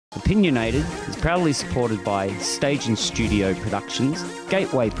Opinionated is proudly supported by Stage and Studio Productions,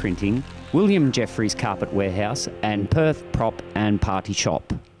 Gateway Printing, William Jeffries Carpet Warehouse, and Perth Prop and Party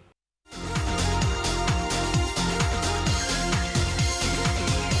Shop.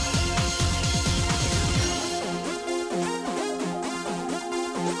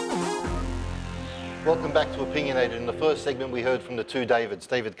 Welcome back to Opinionated. In the first segment we heard from the two Davids,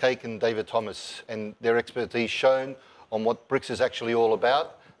 David Cake and David Thomas, and their expertise shown on what BRICS is actually all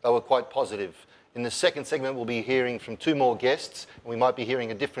about. They were quite positive. In the second segment we'll be hearing from two more guests, and we might be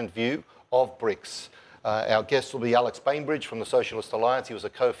hearing a different view of BRICS. Our guest will be Alex Bainbridge from the Socialist Alliance. He was a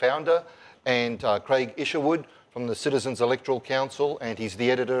co-founder, and Craig Isherwood from the Citizens Electoral Council, and he's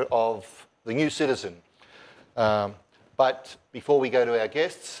the editor of The New Citizen. But before we go to our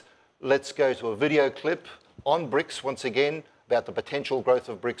guests, let's go to a video clip on BRICS once again about the potential growth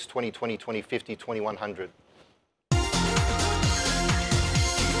of BRICS 2020, 2050, 2100.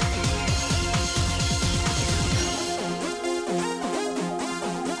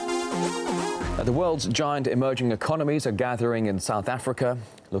 The world's giant emerging economies are gathering in South Africa,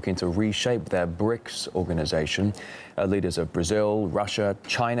 looking to reshape their BRICS organization. Leaders of Brazil, Russia,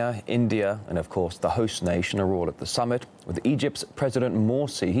 China, India, and of course the host nation are all at the summit. With Egypt's President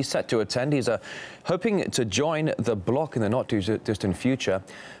Morsi, he's set to attend. He's hoping to join the bloc in the not-too-distant future.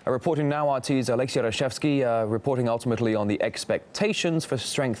 Reporting now, RT's Alexei Rashevsky, reporting ultimately on the expectations for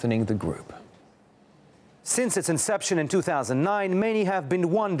strengthening the group. Since its inception in 2009, many have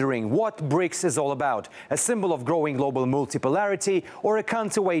been wondering what BRICS is all about, a symbol of growing global multipolarity or a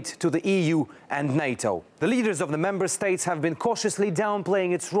counterweight to the EU and NATO. The leaders of the member states have been cautiously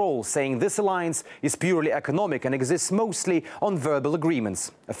downplaying its role, saying this alliance is purely economic and exists mostly on verbal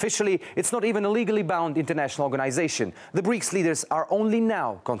agreements. Officially, it's not even a legally bound international organization. The BRICS leaders are only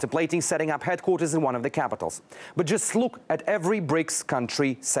now contemplating setting up headquarters in one of the capitals. But just look at every BRICS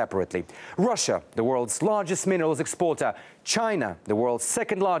country separately. Russia, the world's largest minerals exporter; China, the world's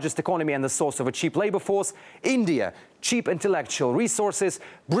second largest economy and the source of a cheap labor force; India, cheap intellectual resources;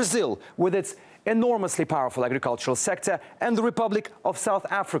 Brazil, with its enormously powerful agricultural sector; and the Republic of South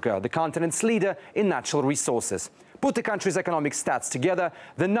Africa, the continent's leader in natural resources. Put the country's economic stats together,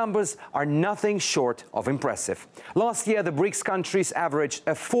 the numbers are nothing short of impressive. Last year, the BRICS countries averaged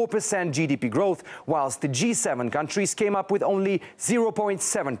a 4% GDP growth, whilst the G7 countries came up with only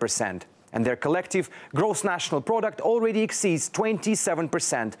 0.7%. And their collective gross national product already exceeds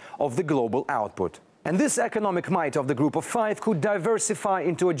 27% of the global output. And this economic might of the Group of Five could diversify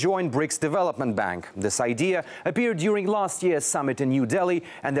into a joint BRICS development bank. This idea appeared during last year's summit in New Delhi,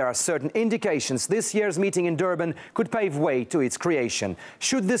 and there are certain indications this year's meeting in Durban could pave way to its creation.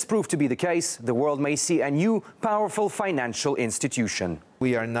 Should this prove to be the case, the world may see a new, powerful financial institution.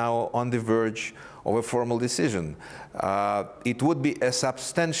 We are now on the verge of a formal decision. It would be a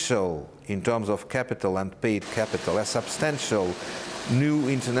substantial, in terms of capital and paid capital, a substantial new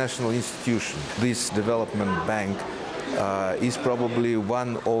international institution. This development bank is probably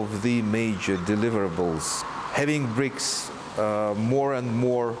one of the major deliverables. Having BRICS more and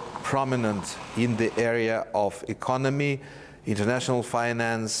more prominent in the area of economy, international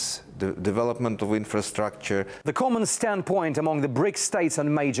finance, the development of infrastructure. The common standpoint among the BRICS states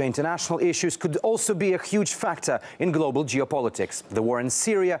on major international issues could also be a huge factor in global geopolitics. The war in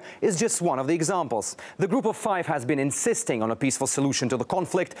Syria is just one of the examples. The Group of Five has been insisting on a peaceful solution to the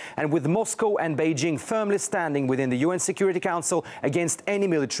conflict, and with Moscow and Beijing firmly standing within the UN Security Council against any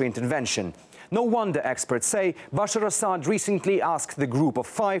military intervention. No wonder, experts say, Bashar Assad recently asked the Group of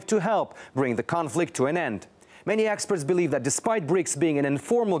Five to help bring the conflict to an end. Many experts believe that despite BRICS being an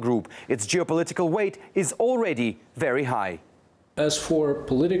informal group, its geopolitical weight is already very high. As for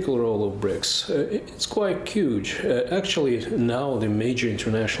political role of BRICS, it's quite huge. Actually, now the major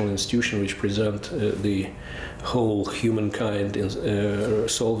international institution which present the whole humankind in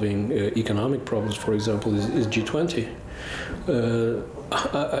solving economic problems, for example, is G20.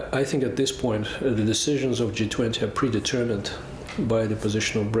 I think at this point the decisions of G20 are predetermined by the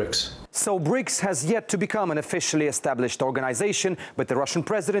position of BRICS. So BRICS has yet to become an officially established organization, but the Russian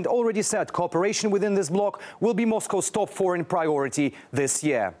president already said cooperation within this bloc will be Moscow's top foreign priority this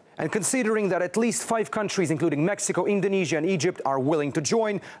year. And considering that at least 5 countries, including Mexico, Indonesia and Egypt, are willing to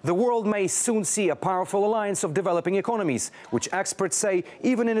join, the world may soon see a powerful alliance of developing economies, which experts say,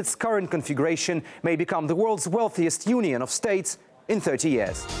 even in its current configuration, may become the world's wealthiest union of states in 30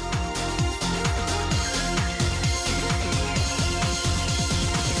 years.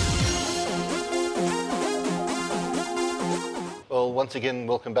 Well, once again,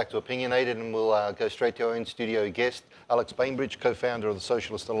 welcome back to Opinionated, and we'll go straight to our in-studio guest, Alex Bainbridge, co-founder of the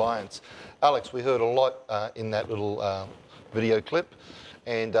Socialist Alliance. Alex, we heard a lot in that little video clip,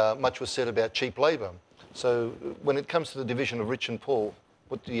 and much was said about cheap labour. So when it comes to the division of rich and poor,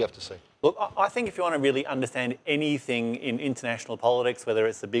 what do you have to say? Look, I think if you want to really understand anything in international politics, whether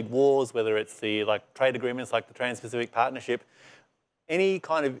it's the big wars, whether it's the trade agreements like the Trans-Pacific Partnership, any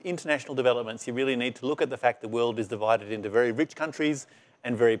kind of international developments, you really need to look at the fact the world is divided into very rich countries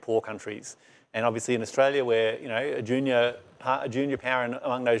and very poor countries. And obviously in Australia, we're a junior power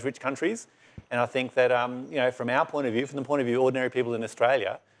among those rich countries. And I think that from our point of view, from the point of view of ordinary people in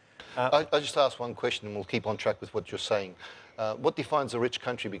Australia, I just ask one question and we'll keep on track with what you're saying. What defines a rich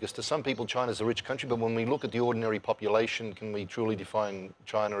country? Because to some people, China's a rich country, but when we look at the ordinary population, can we truly define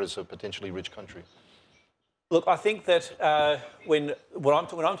China as a potentially rich country? Look, I think that when I'm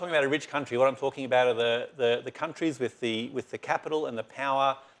talking about a rich country, what I'm talking about are the countries with the capital and the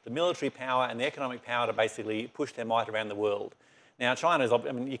power, the military power and the economic power to basically push their might around the world. Now,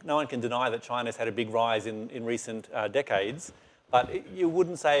 no one can deny that China's had a big rise in recent decades, but you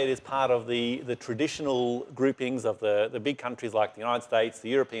wouldn't say it is part of the traditional groupings of the big countries like the United States, the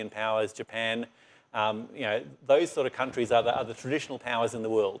European powers, Japan. Those sort of countries are the traditional powers in the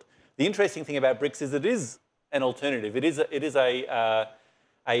world. The interesting thing about BRICS is it is an alternative. It is an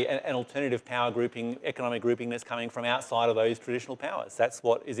alternative power grouping, economic grouping that's coming from outside of those traditional powers. That's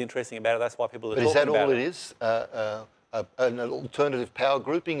what is interesting about it. That's why people are talking about it. But is that all it is? An alternative power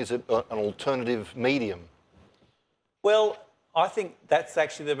grouping? Is it an alternative medium? Well, I think that's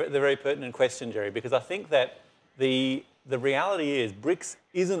actually the very pertinent question, Jerry, because I think that the reality is BRICS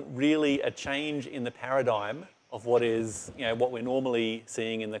isn't really a change in the paradigm of what is what we're normally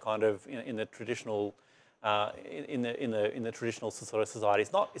seeing in the kind of in the traditional in the traditional sort of society.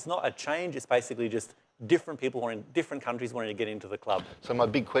 It's not a change. It's basically just different people in different countries wanting to get into the club. So my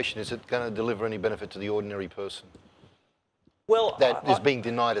big question is: it going to deliver any benefit to the ordinary person? Well, that is being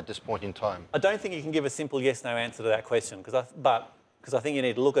denied at this point in time. I don't think you can give a simple yes/no answer to that question because I think you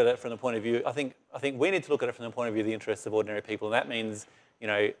need to look at it from the point of view. I think we need to look at it from the point of view of the interests of ordinary people, and that means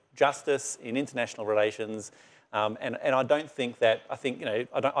justice in international relations. And I don't think that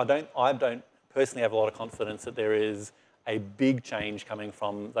I don't personally have a lot of confidence that there is a big change coming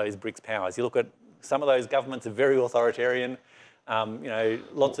from those BRICS powers. You look at some of those governments are very authoritarian.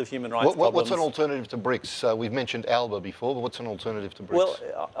 Lots of human rights problems. What's an alternative to BRICS? We've mentioned ALBA before, but what's an alternative to BRICS?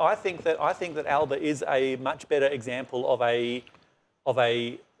 Well, I think that ALBA is a much better example of a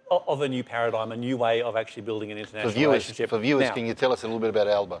new paradigm, a new way of actually building an international relationship. For viewers, now, can you tell us a little bit about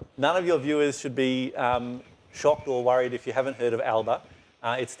ALBA? None of your viewers should be shocked or worried if you haven't heard of ALBA.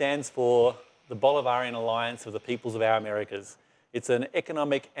 It stands for the Bolivarian Alliance of the Peoples of Our Americas. It's an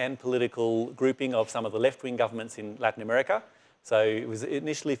economic and political grouping of some of the left-wing governments in Latin America. So it was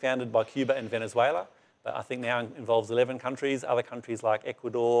initially founded by Cuba and Venezuela, but I think now involves 11 countries, other countries like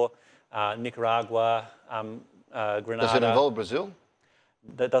Ecuador, Nicaragua, Grenada. Does it involve Brazil?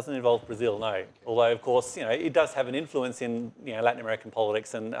 That doesn't involve Brazil, no. Although, of course, it does have an influence in Latin American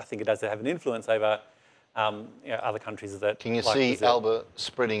politics, and I think it does have an influence over other countries that. Can you see Brazil. ALBA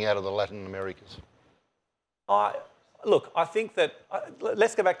spreading out of the Latin Americas? Look, I think that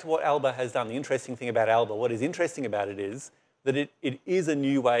let's go back to what ALBA has done. The interesting thing about ALBA, what is interesting about it is that it is a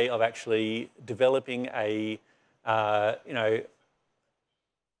new way of actually developing a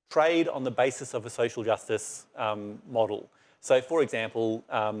trade on the basis of a social justice model. So, for example,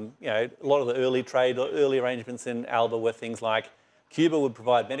 a lot of the early arrangements in ALBA were things like Cuba would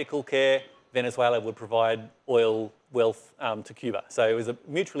provide medical care, Venezuela would provide oil wealth to Cuba. So it was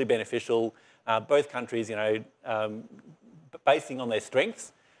mutually beneficial. Both countries, basing on their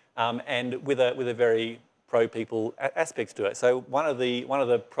strengths and with a very pro-people aspects to it. So one of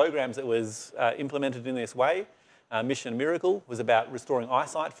the programs that was implemented in this way, Mission Miracle, was about restoring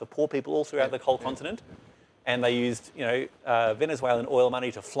eyesight for poor people all throughout the whole continent. And they used, Venezuelan oil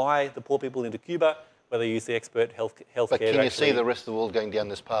money to fly the poor people into Cuba, where they used the expert healthcare. But can you see the rest of the world going down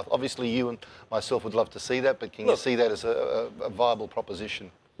this path? Obviously, you and myself would love to see that, but can you see that as a viable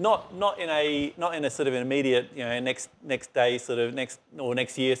proposition? Not in a sort of immediate, next day sort of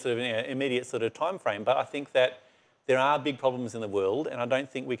next year sort of immediate sort of time frame. But I think that there are big problems in the world, and I don't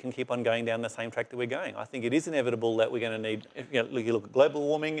think we can keep on going down the same track that we're going. I think it is inevitable that we're going to need. You look at global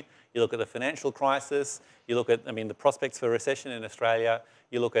warming, you look at the financial crisis, you look at the prospects for recession in Australia.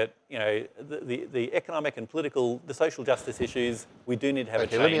 You look at the economic and political, the social justice issues. We do need to have a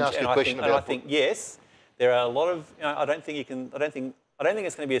change. Let me ask you a question about. And I think yes, there are a lot of. I don't think it's going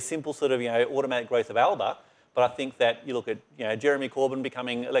to be a simple sort of automatic growth of ALBA. But I think that you look at Jeremy Corbyn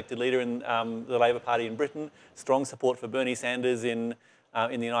becoming elected leader in the Labor Party in Britain, strong support for Bernie Sanders in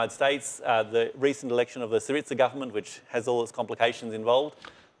the United States, the recent election of the Syriza government, which has all its complications involved.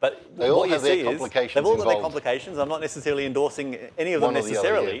 But They all what you have their see is complications they've all got their involved. complications. I'm not necessarily endorsing any of them One or the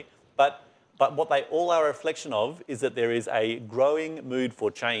other, necessarily, yeah. but what they all are a reflection of is that there is a growing mood for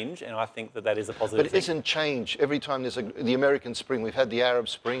change, and I think that that is a positive But thing. it isn't change. Every time there's the American Spring, we've had the Arab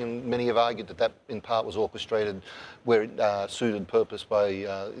Spring, and many have argued that that in part was orchestrated where it suited purpose by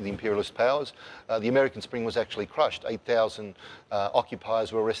the imperialist powers. The American Spring was actually crushed. 8,000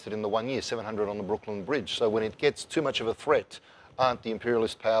 occupiers were arrested in the 1 year, 700 on the Brooklyn Bridge. So when it gets too much of a threat, aren't the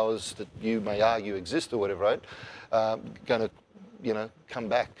imperialist powers that you may argue exist or whatever, right, going to, come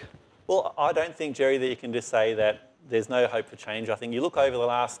back? Well, I don't think, Jerry, that you can just say that there's no hope for change. I think you look over the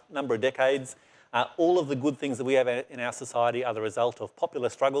last number of decades, all of the good things that we have in our society are the result of popular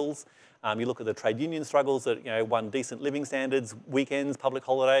struggles. You look at the trade union struggles that won decent living standards, weekends, public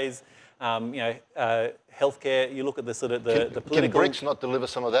holidays, healthcare. You look at the sort of the political. Can BRICS not deliver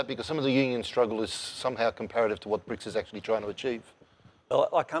some of that? Because some of the union struggle is somehow comparative to what BRICS is actually trying to achieve. Well,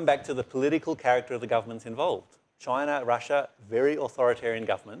 I come back to the political character of the governments involved. China, Russia, very authoritarian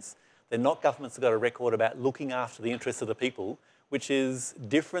governments. They're not governments that got a record about looking after the interests of the people, which is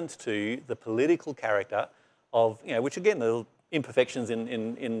different to the political character of, which again, there are imperfections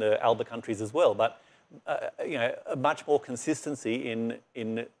in the Alba countries as well, but, a much more consistency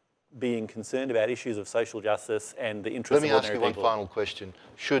in being concerned about issues of social justice and the interests of ordinary people. Let me ask you one final question.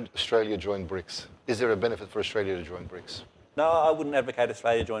 Should Australia join BRICS? Is there a benefit for Australia to join BRICS? No, I wouldn't advocate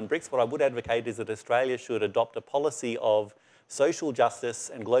Australia join BRICS. What I would advocate is that Australia should adopt a policy of social justice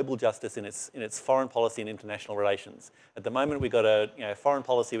and global justice in its foreign policy and international relations. At the moment, we've got a foreign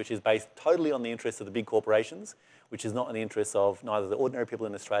policy which is based totally on the interests of the big corporations, which is not in the interests of neither the ordinary people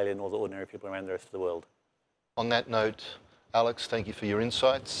in Australia nor the ordinary people around the rest of the world. On that note, Alex, thank you for your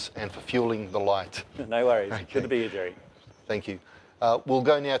insights and for fueling the light. No worries. Okay. Good to be here, Jerry. Thank you. We'll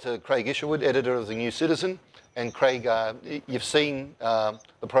go now to Craig Isherwood, editor of The New Citizen. And Craig, you've seen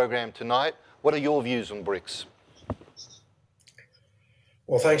the program tonight. What are your views on BRICS?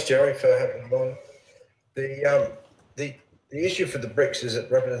 Well, thanks, Jerry, for having me on. The issue for the BRICS is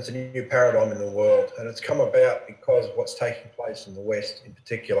it represents a new paradigm in the world, and it's come about because of what's taking place in the West in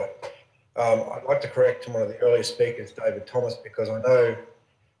particular. I'd like to correct one of the earlier speakers, David Thomas, because I know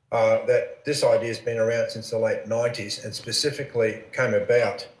that this idea has been around since the late 90s and specifically came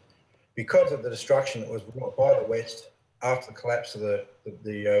about because of the destruction that was wrought by the West after the collapse of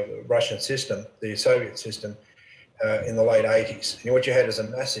the Russian system, the Soviet system, in the late 80s. And what you had is a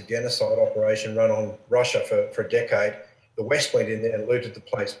massive genocide operation run on Russia for a decade. The West went in there and looted the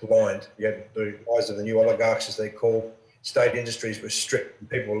place blind. You had the rise of the new oligarchs, as they call. State industries were stripped and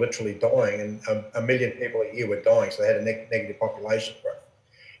people were literally dying, and a million people a year were dying, so they had a negative population growth.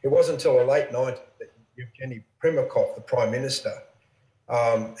 It wasn't until the late 90s that Yevgeny Primakov, the Prime Minister,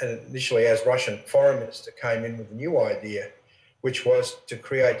 and initially as Russian Foreign Minister, came in with a new idea, which was to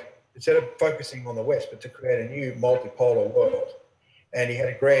create, instead of focusing on the West, but to create a new multipolar world. And he had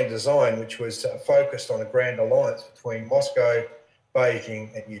a grand design which was focused on a grand alliance between Moscow,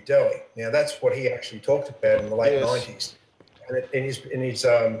 Beijing and New Delhi. Now that's what he actually talked about in the late 90s. And in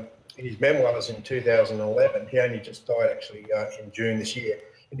his memoirs in 2011, he only just died actually in June this year.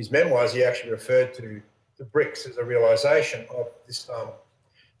 In his memoirs, he actually referred to the BRICS as a realisation of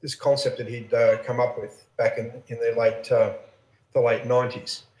this concept that he'd come up with back in the late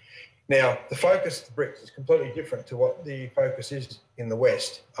 90s. Now, the focus of the BRICS is completely different to what the focus is in the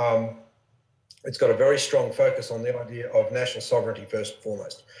West. It's got a very strong focus on the idea of national sovereignty first and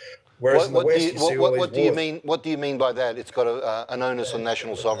foremost. Whereas in the West, what do you mean by that? It's got an onus on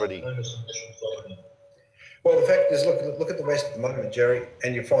national sovereignty. Well, the fact is, look at the West at the moment, Jerry,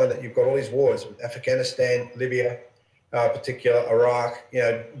 and you find that you've got all these wars with Afghanistan, Libya, particular Iraq,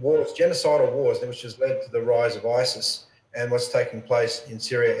 wars, genocidal wars, which has led to the rise of ISIS and what's taking place in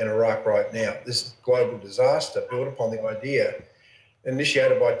Syria and Iraq right now. This global disaster built upon the idea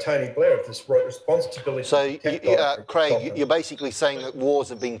initiated by Tony Blair of this responsibility. So, Craig, you're basically saying that wars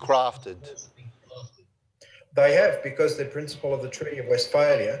have been crafted. They have, because the principle of the Treaty of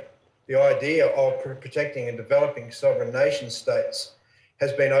Westphalia, the idea of protecting and developing sovereign nation states,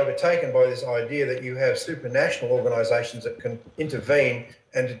 has been overtaken by this idea that you have supranational organisations that can intervene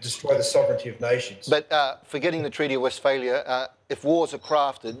and to destroy the sovereignty of nations. But forgetting the Treaty of Westphalia, if wars are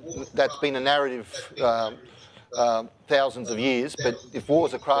crafted, that's been a narrative thousands of years, but if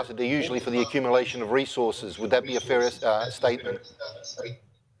wars are crafted, they're usually for the accumulation of resources. Would that be a fair statement?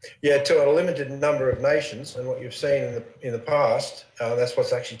 Yeah, to a limited number of nations, and what you've seen in the past, that's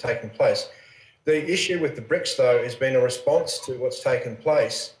what's actually taken place. The issue with the BRICS, though, has been a response to what's taken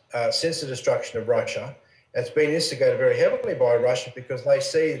place since the destruction of Russia. It's been instigated very heavily by Russia because they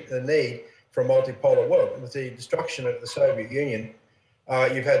see the need for a multipolar world. With the destruction of the Soviet Union,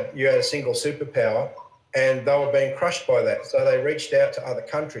 you had a single superpower, and they were being crushed by that. So they reached out to other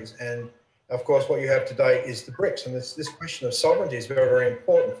countries, and of course, what you have today is the BRICS, and this question of sovereignty is very, very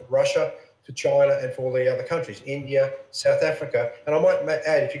important for Russia, for China, and for all the other countries, India, South Africa. And I might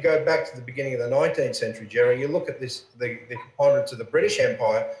add, if you go back to the beginning of the 19th century, Jerry, you look at this, the components of the British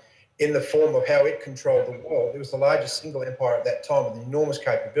Empire in the form of how it controlled the world. It was the largest single empire at that time with enormous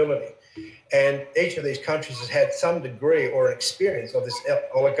capability. And each of these countries has had some degree or an experience of this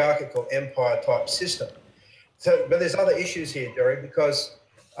oligarchical empire type system. So, but there's other issues here, Jerry, because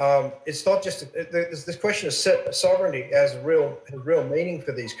it's not just there's this question of sovereignty as real meaning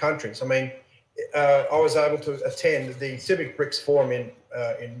for these countries. I mean, I was able to attend the Civic BRICS Forum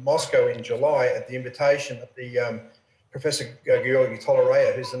in Moscow in July at the invitation of the Professor Georgy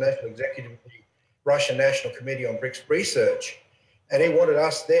Toloreya, who's the national executive of the Russian National Committee on BRICS Research, and he wanted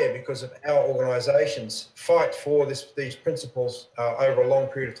us there because of our organisations fight for these principles over a long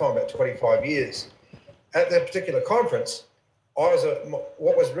period of time, about 25 years. At that particular conference,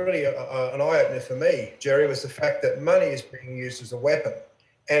 what was really an eye-opener for me, Jerry, was the fact that money is being used as a weapon.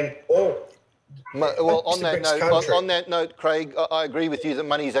 And well, on that note, Craig, I agree with you that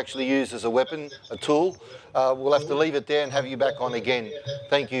money is actually used as a weapon, a tool. We'll have to leave it there and have you back on again.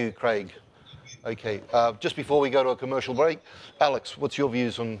 Thank you, Craig. Okay, just before we go to a commercial break, Alex, what's your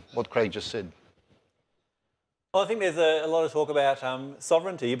views on what Craig just said? Well, I think there's a lot of talk about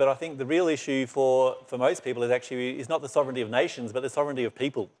sovereignty, but I think the real issue for most people is not the sovereignty of nations, but the sovereignty of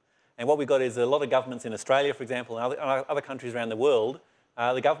people. And what we've got is a lot of governments in Australia, for example, and other countries around the world.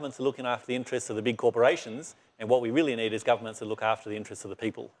 The governments are looking after the interests of the big corporations, and what we really need is governments that look after the interests of the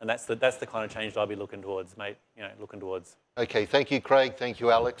people. And that's the kind of change that I'll be looking towards, mate. Looking towards. Okay, thank you, Craig. Thank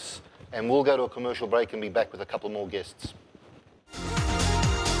you, Alex. And we'll go to a commercial break and be back with a couple more guests.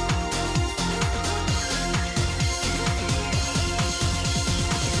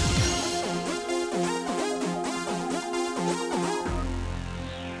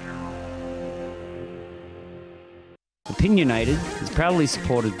 Opinionated is proudly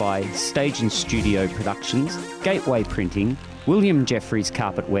supported by Stage and Studio Productions, Gateway Printing, William Jeffries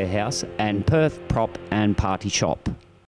Carpet Warehouse, and Perth Prop and Party Shop.